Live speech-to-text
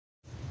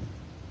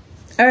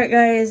Alright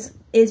guys,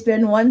 it's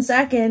been 1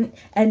 second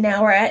and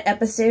now we're at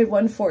episode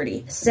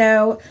 140.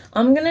 So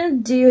I'm gonna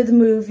do the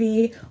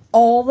movie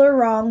All the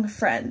Wrong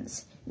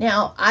Friends.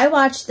 Now, I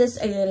watched this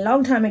a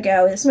long time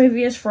ago. This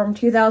movie is from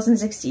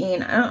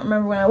 2016. I don't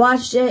remember when I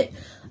watched it.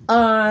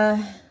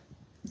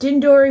 Didn't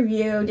do a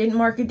review, didn't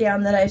mark it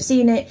down that I've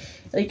seen it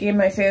like in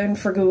my phone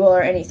for Google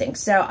or anything.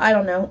 So I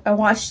don't know. I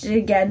watched it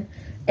again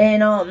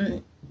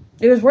and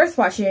it was worth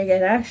watching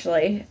again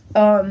actually.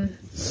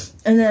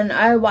 And then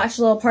I watched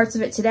little parts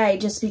of it today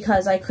just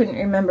because I couldn't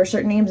remember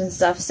certain names and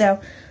stuff. So,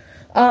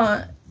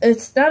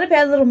 it's not a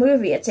bad little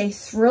movie. It's a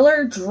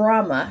thriller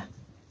drama.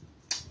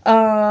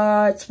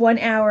 It's 1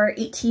 hour,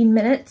 18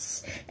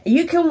 minutes.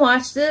 You can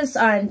watch this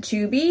on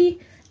Tubi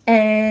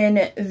and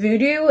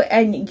Vudu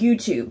and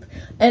YouTube.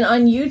 And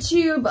on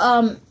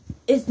YouTube,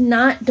 it's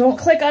not, don't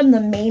click on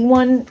the main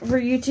one for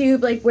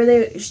YouTube, like where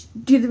they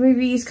do the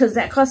movies, because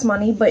that costs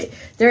money, but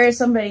there is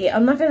somebody,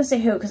 I'm not going to say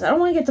who, because I don't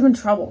want to get them in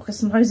trouble, because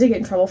sometimes they get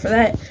in trouble for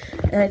that,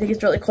 and I think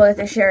it's really cool that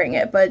they're sharing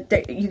it, but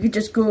you could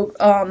just go,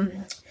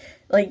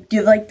 like,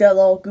 do like the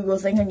little Google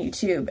thing on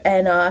YouTube,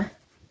 and,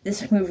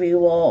 this movie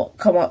will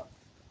come up,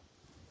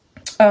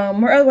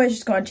 or otherwise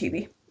just go on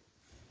Tubi.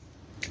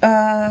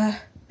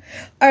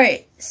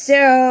 Alright,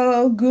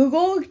 so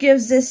Google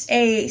gives this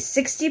a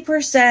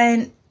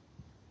 60%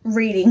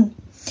 rating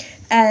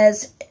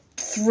as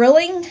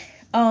thrilling,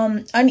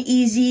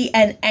 uneasy,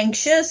 and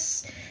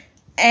anxious,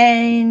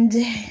 and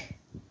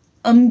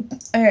alright,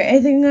 I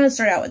think I'm gonna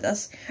start out with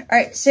this.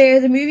 Alright, so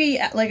the movie,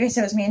 like I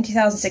said, was made in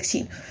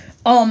 2016.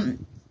 The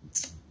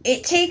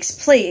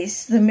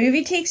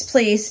movie takes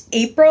place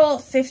April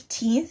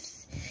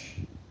 15th,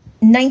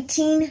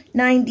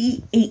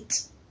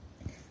 1998.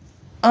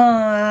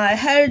 I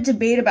had a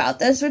debate about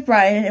this with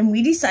Brian, and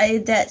we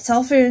decided that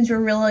cell phones were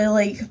really,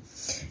 like,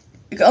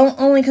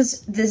 only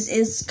because this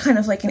is kind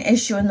of like an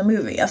issue in the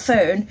movie, a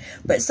phone,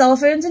 but cell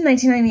phones in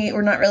 1998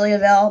 were not really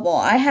available.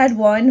 I had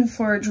one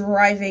for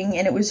driving,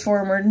 and it was for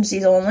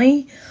emergencies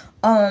only.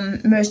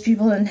 Most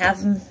people didn't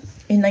have them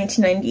in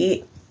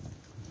 1998.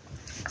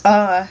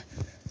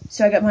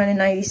 So I got mine in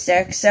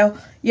 96. So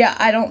yeah,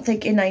 I don't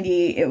think in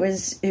 98 it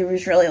was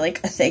really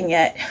like a thing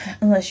yet,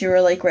 unless you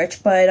were like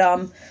rich. But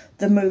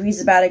the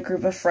movie's about a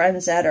group of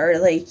friends that are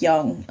like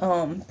young.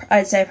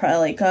 I'd say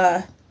probably like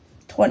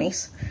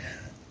 20s.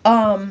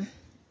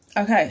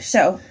 Okay,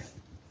 so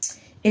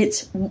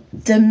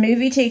the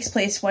movie takes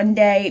place one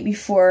day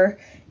before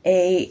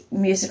a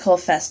musical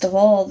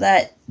festival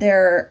that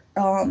they're,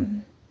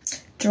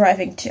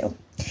 driving to,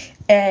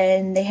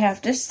 and they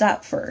have to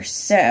stop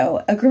first.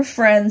 So a group of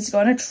friends go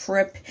on a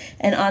trip,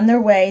 and on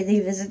their way, they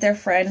visit their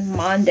friend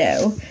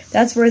Mondo.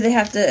 That's where they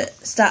have to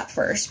stop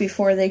first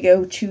before they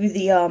go to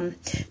the,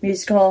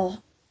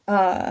 musical,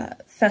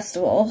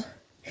 festival,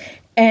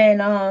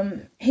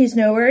 and, he's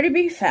nowhere to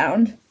be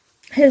found.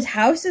 His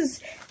house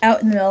is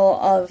out in the middle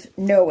of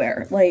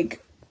nowhere, like,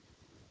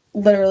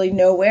 literally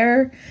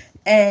nowhere,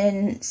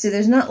 and so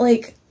there's not,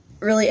 like,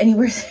 really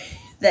anywhere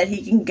that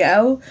he can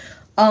go,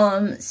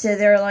 so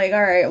they're like,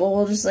 alright, well,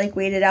 we'll just, like,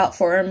 wait it out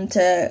for him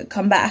to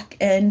come back,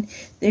 and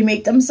they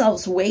make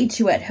themselves way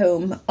too at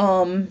home,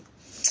 and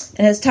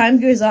as time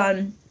goes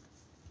on,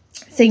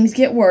 things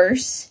get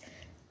worse,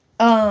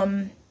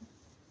 as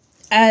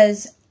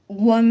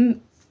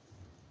one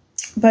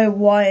by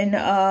one,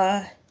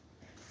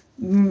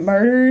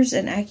 murders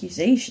and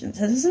accusations.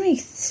 That doesn't make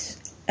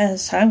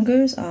as time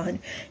goes on,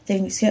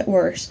 things get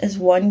worse. As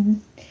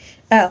one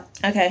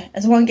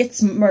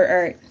gets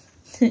murdered.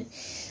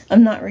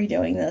 I'm not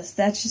redoing this.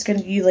 That's just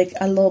gonna be like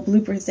a little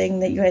blooper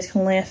thing that you guys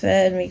can laugh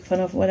at and make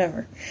fun of,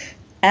 whatever.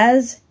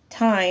 As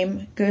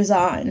time goes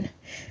on,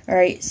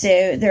 alright,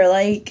 so they're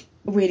like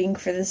waiting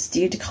for this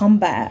dude to come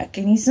back,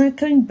 and he's not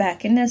coming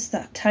back, and as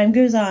time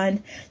goes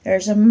on,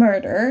 there's a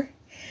murder.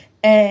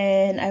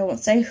 And I won't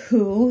say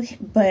who,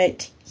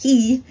 but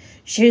he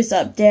shows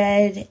up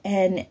dead,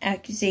 and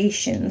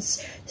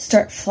accusations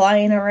start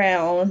flying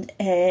around,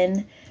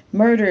 and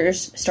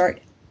murders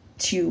start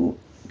to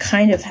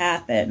kind of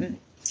happen.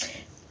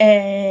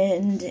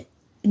 And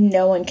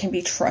no one can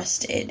be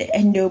trusted,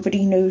 and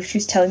nobody knows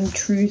who's telling the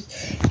truth,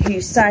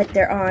 whose side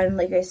they're on.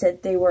 Like I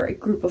said, they were a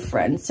group of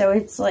friends, so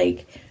it's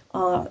like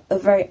a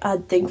very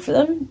odd thing for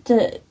them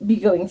to be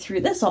going through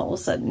this all of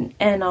a sudden.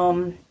 And,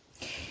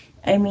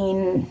 I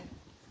mean,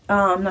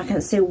 I'm not going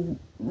to say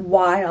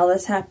why all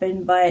this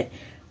happened, but,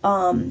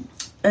 and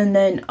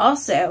then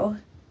also,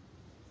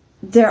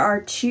 there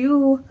are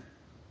two,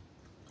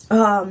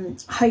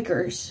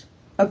 hikers,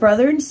 a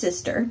brother and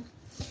sister.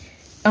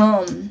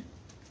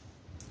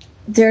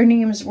 Their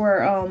names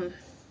were,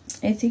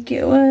 I think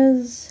it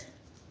was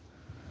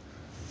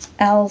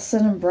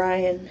Allison and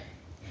Brian.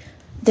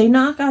 They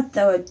knock at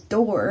the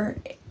door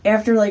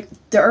after, like,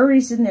 they're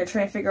already sitting there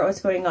trying to figure out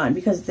what's going on,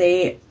 because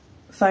they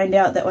find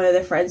out that one of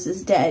their friends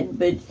is dead,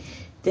 but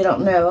they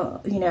don't know,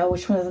 you know,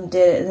 which one of them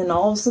did it. And then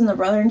all of a sudden, the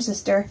brother and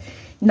sister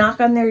knock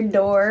on their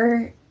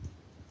door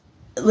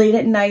late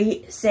at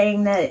night,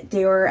 saying that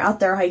they were out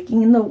there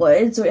hiking in the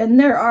woods. And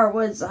there are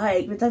woods to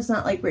hike, but that's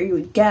not, like, where you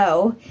would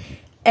go.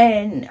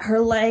 and her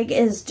leg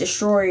is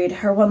destroyed,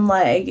 her one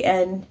leg,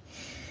 and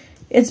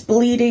it's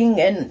bleeding,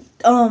 and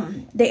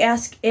they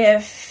ask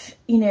if,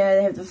 you know,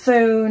 they have the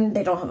phone.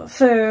 They don't have a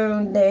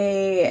phone.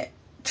 They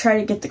try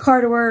to get the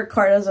car to work.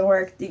 Car doesn't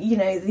work. You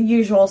know, the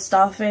usual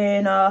stuff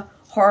in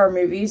horror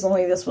movies,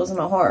 only this wasn't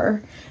a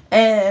horror.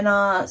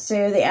 And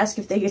so they ask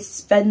if they could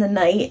spend the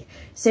night.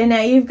 So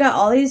now you've got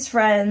all these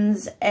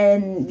friends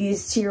and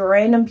these two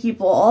random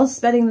people all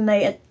spending the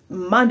night at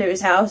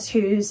Mondo's house,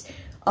 who's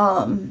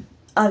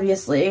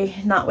obviously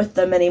not with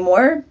them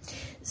anymore.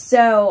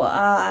 So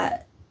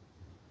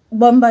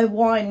one by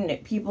one,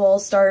 people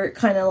start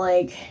kind of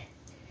like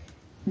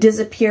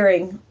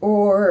disappearing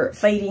or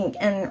fighting,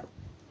 and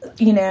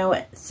you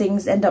know,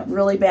 things end up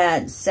really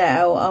bad.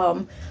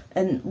 So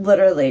and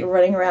literally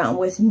running around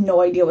with no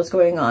idea what's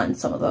going on,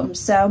 some of them.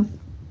 So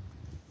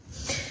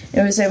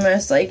it was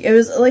almost like, it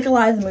was like a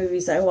lot of the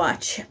movies I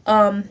watch.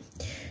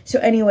 So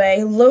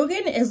anyway,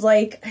 Logan is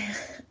like,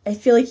 I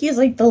feel like he's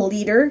like the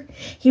leader.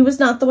 He was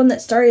not the one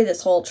that started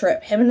this whole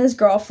trip. Him and his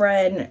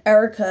girlfriend,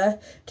 Erica,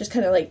 just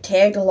kind of like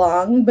tagged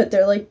along, but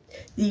they're like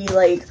the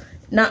like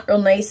not real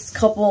nice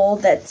couple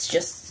that's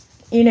just,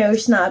 you know,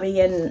 snobby,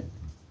 and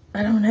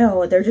I don't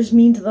know, they're just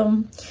mean to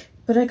them.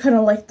 But I kind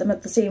of liked them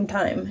at the same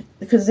time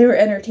because they were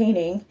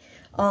entertaining.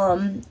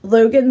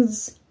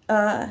 Logan's,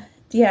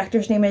 the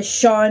actor's name is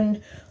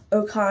Sean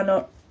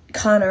O'Connor.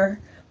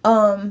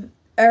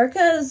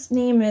 Erica's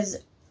name is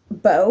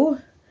Bo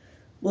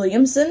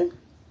Williamson.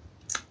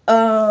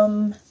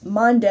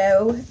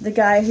 Mondo, the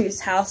guy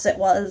whose house it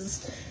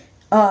was,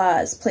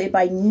 is played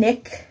by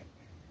Nick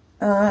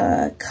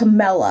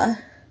Camella.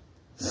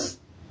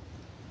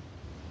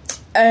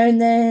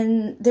 And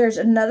then there's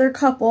another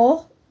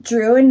couple,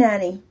 Drew and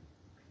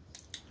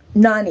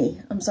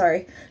Nani, I'm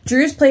sorry.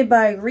 Drew's played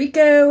by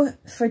Rico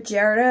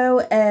Fajardo,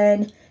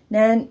 and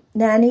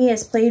Nani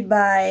is played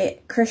by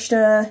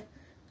Krishna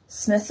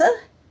Smitha.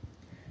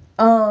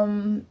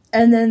 And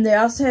then they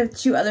also have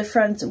two other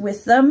friends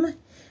with them.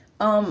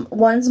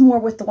 One's more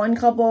with the one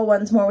couple,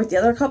 one's more with the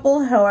other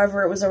couple.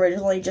 However, it was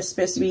originally just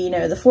supposed to be, you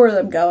know, the four of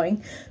them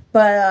going.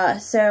 But,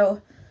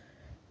 so,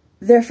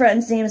 their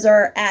friends' names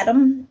are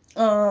Adam,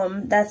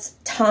 that's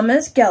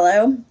Thomas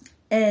Gello,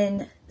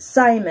 and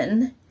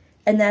Simon,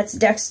 and that's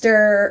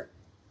Dexter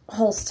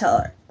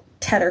Holstetter.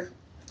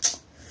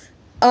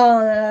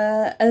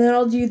 And then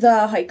I'll do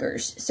the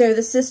hikers. So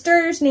the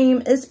sister's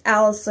name is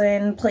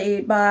Allison,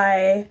 played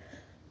by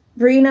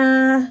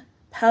Brina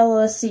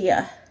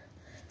Palacia.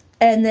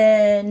 And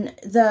then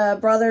the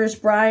brothers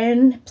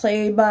Brian,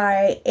 played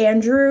by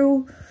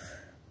Andrew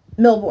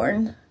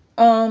Milbourne.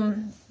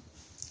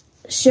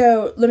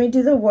 So let me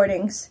do the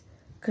warnings,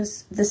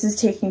 because this is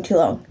taking too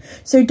long.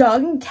 So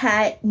dog and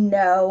cat,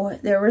 no.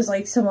 There was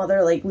like some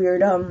other like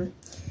weird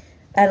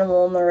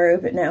animal on the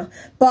road, but no.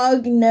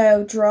 Bug,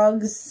 no.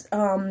 Drugs,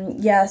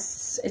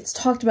 yes. It's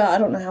talked about, I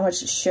don't know how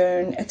much it's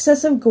shown.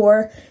 Excessive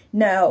gore,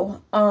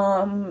 no.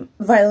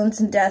 Violence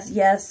and death,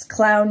 yes.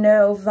 Clown,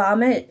 no.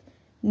 Vomit,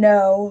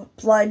 no.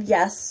 Blood,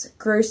 yes.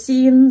 Gross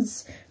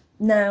scenes,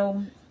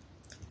 no.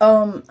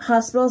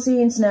 Hospital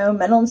scenes, no.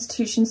 Mental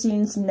institution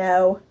scenes,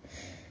 no.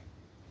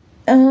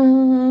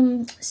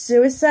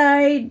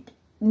 Suicide,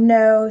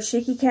 no.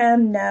 Shaky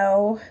cam,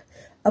 no.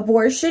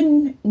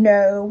 Abortion,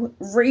 no.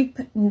 Rape,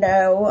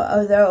 no.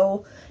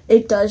 Although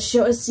it does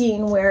show a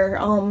scene where,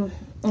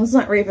 it's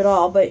not rape at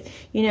all, but,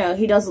 you know,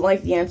 he doesn't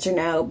like the answer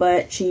no,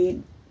 but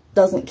she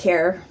doesn't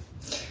care.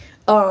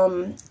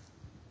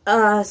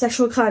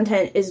 Sexual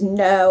content is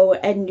no,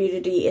 and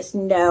nudity is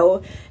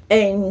no.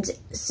 And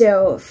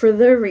so for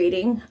the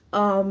rating,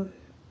 I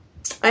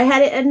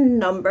had it at a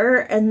number,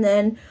 and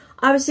then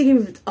I was thinking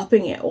of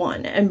upping it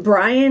one. And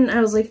Brian, I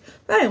was like,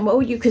 Brian, what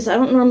would you, because I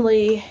don't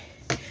normally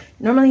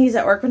he's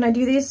at work when I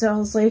do these, so I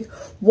was like,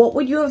 what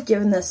would you have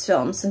given this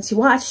film since he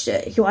watched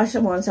it? He watched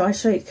it once, so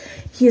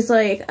he's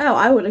like, oh,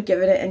 I would have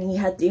given it, and he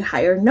had the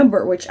higher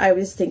number, which I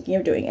was thinking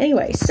of doing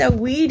anyway. So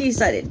we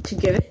decided to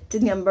give it to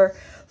number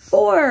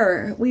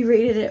 4. We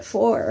rated it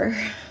 4.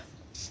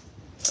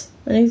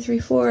 1, 2, 3,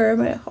 4.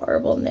 My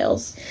horrible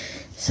nails.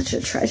 Such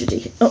a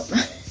tragedy. Oh.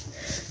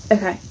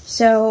 Okay,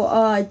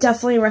 so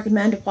definitely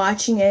recommend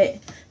watching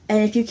it.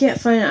 And if you can't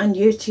find it on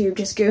YouTube,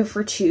 just go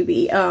for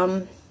Tubi.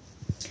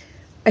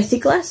 I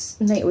think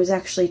last night was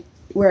actually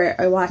where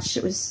I watched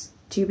it was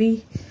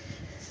Tubi.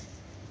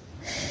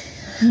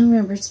 I don't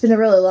remember. It's been a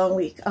really long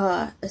week,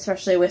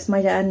 especially with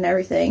my dad and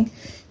everything.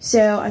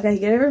 So I gotta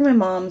get over to my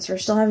mom's. We're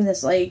still having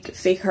this like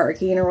fake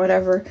hurricane or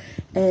whatever,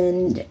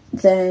 and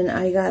then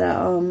I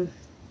gotta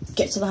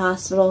get to the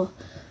hospital.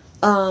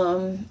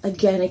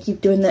 Again, I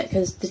keep doing that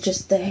because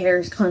just the hair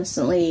is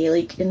constantly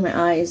like in my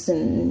eyes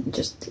and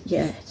just,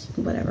 yeah,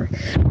 whatever.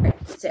 Right,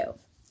 so,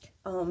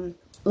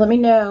 let me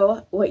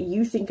know what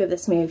you think of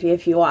this movie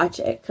if you watch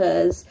it,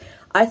 because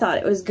I thought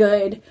it was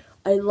good.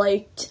 I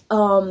liked,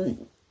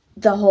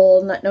 the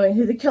whole not knowing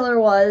who the killer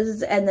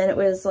was, and then it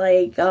was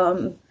like,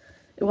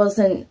 it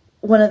wasn't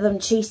one of them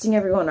chasing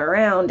everyone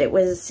around. It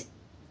was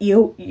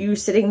you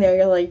sitting there,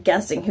 you're like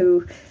guessing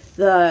who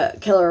the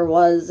killer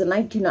was, and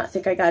I do not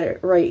think I got it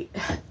right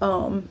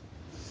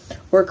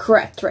were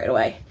correct right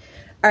away.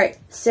 Alright,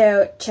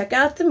 so check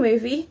out the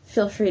movie.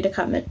 Feel free to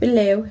comment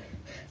below.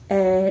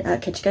 And I'll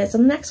catch you guys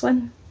on the next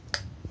one.